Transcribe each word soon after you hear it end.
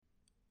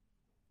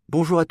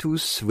Bonjour à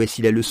tous,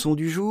 voici la leçon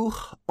du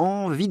jour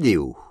en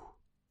vidéo.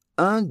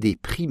 Un des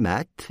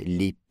primates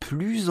les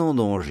plus en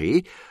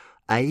danger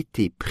a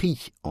été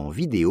pris en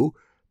vidéo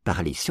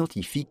par les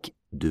scientifiques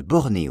de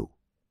Bornéo.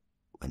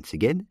 Once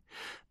again,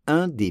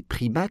 un des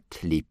primates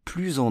les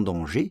plus en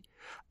danger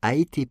a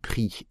été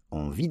pris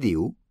en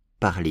vidéo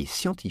par les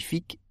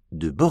scientifiques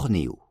de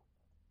Bornéo.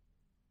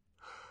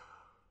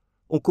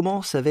 On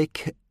commence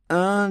avec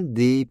un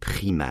des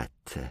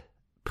primates.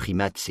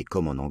 Primate, c'est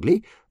comme en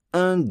anglais,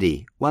 un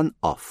des, one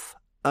of,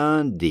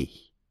 un des.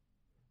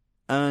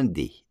 Un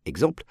des.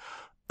 Exemple,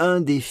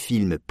 un des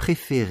films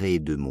préférés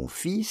de mon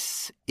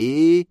fils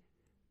est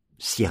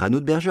Cyrano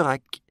de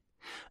Bergerac.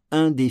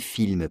 Un des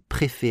films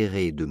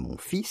préférés de mon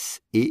fils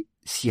est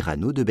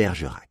Cyrano de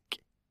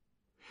Bergerac.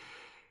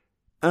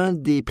 Un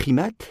des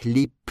primates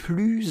les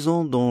plus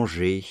en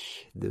danger,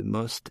 the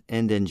most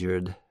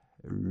endangered,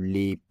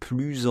 les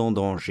plus en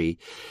danger,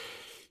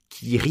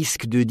 qui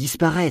risquent de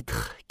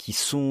disparaître, qui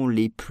sont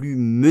les plus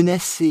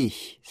menacés,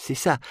 c'est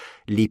ça,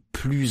 les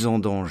plus en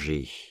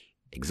danger.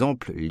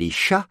 Exemple, les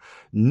chats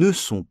ne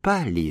sont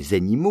pas les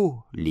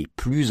animaux les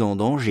plus en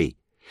danger.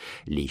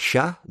 Les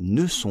chats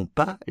ne sont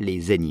pas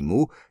les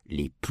animaux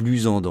les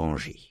plus en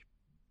danger.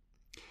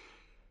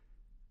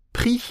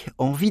 Pris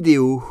en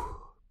vidéo,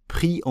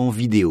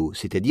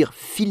 c'est-à-dire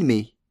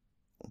filmé.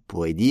 On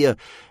pourrait dire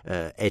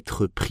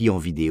être pris en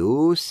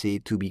vidéo,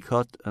 c'est to be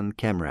caught on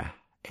camera.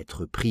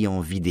 Être pris en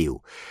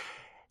vidéo,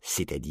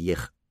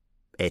 c'est-à-dire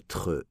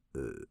être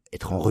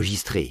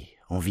enregistré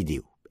en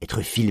vidéo,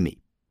 être filmé.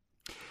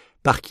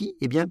 Par qui ?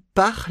 Eh bien,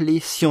 par les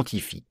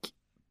scientifiques.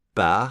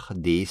 Par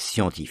des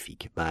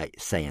scientifiques, by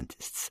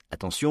scientists.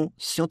 Attention,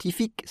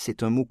 scientifique,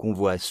 c'est un mot qu'on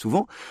voit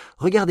souvent.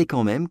 Regardez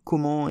quand même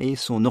comment est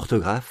son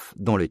orthographe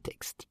dans le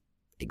texte.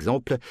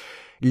 Exemple,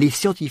 les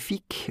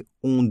scientifiques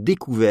ont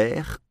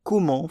découvert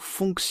comment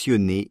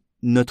fonctionnait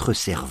notre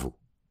cerveau.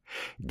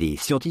 Des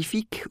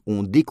scientifiques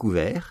ont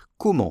découvert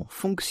comment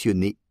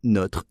fonctionnait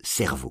notre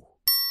cerveau.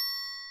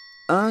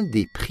 Un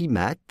des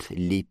primates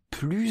les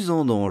plus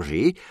en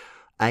danger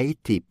a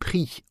été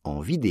pris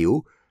en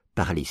vidéo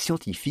par les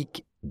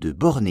scientifiques de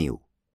Bornéo.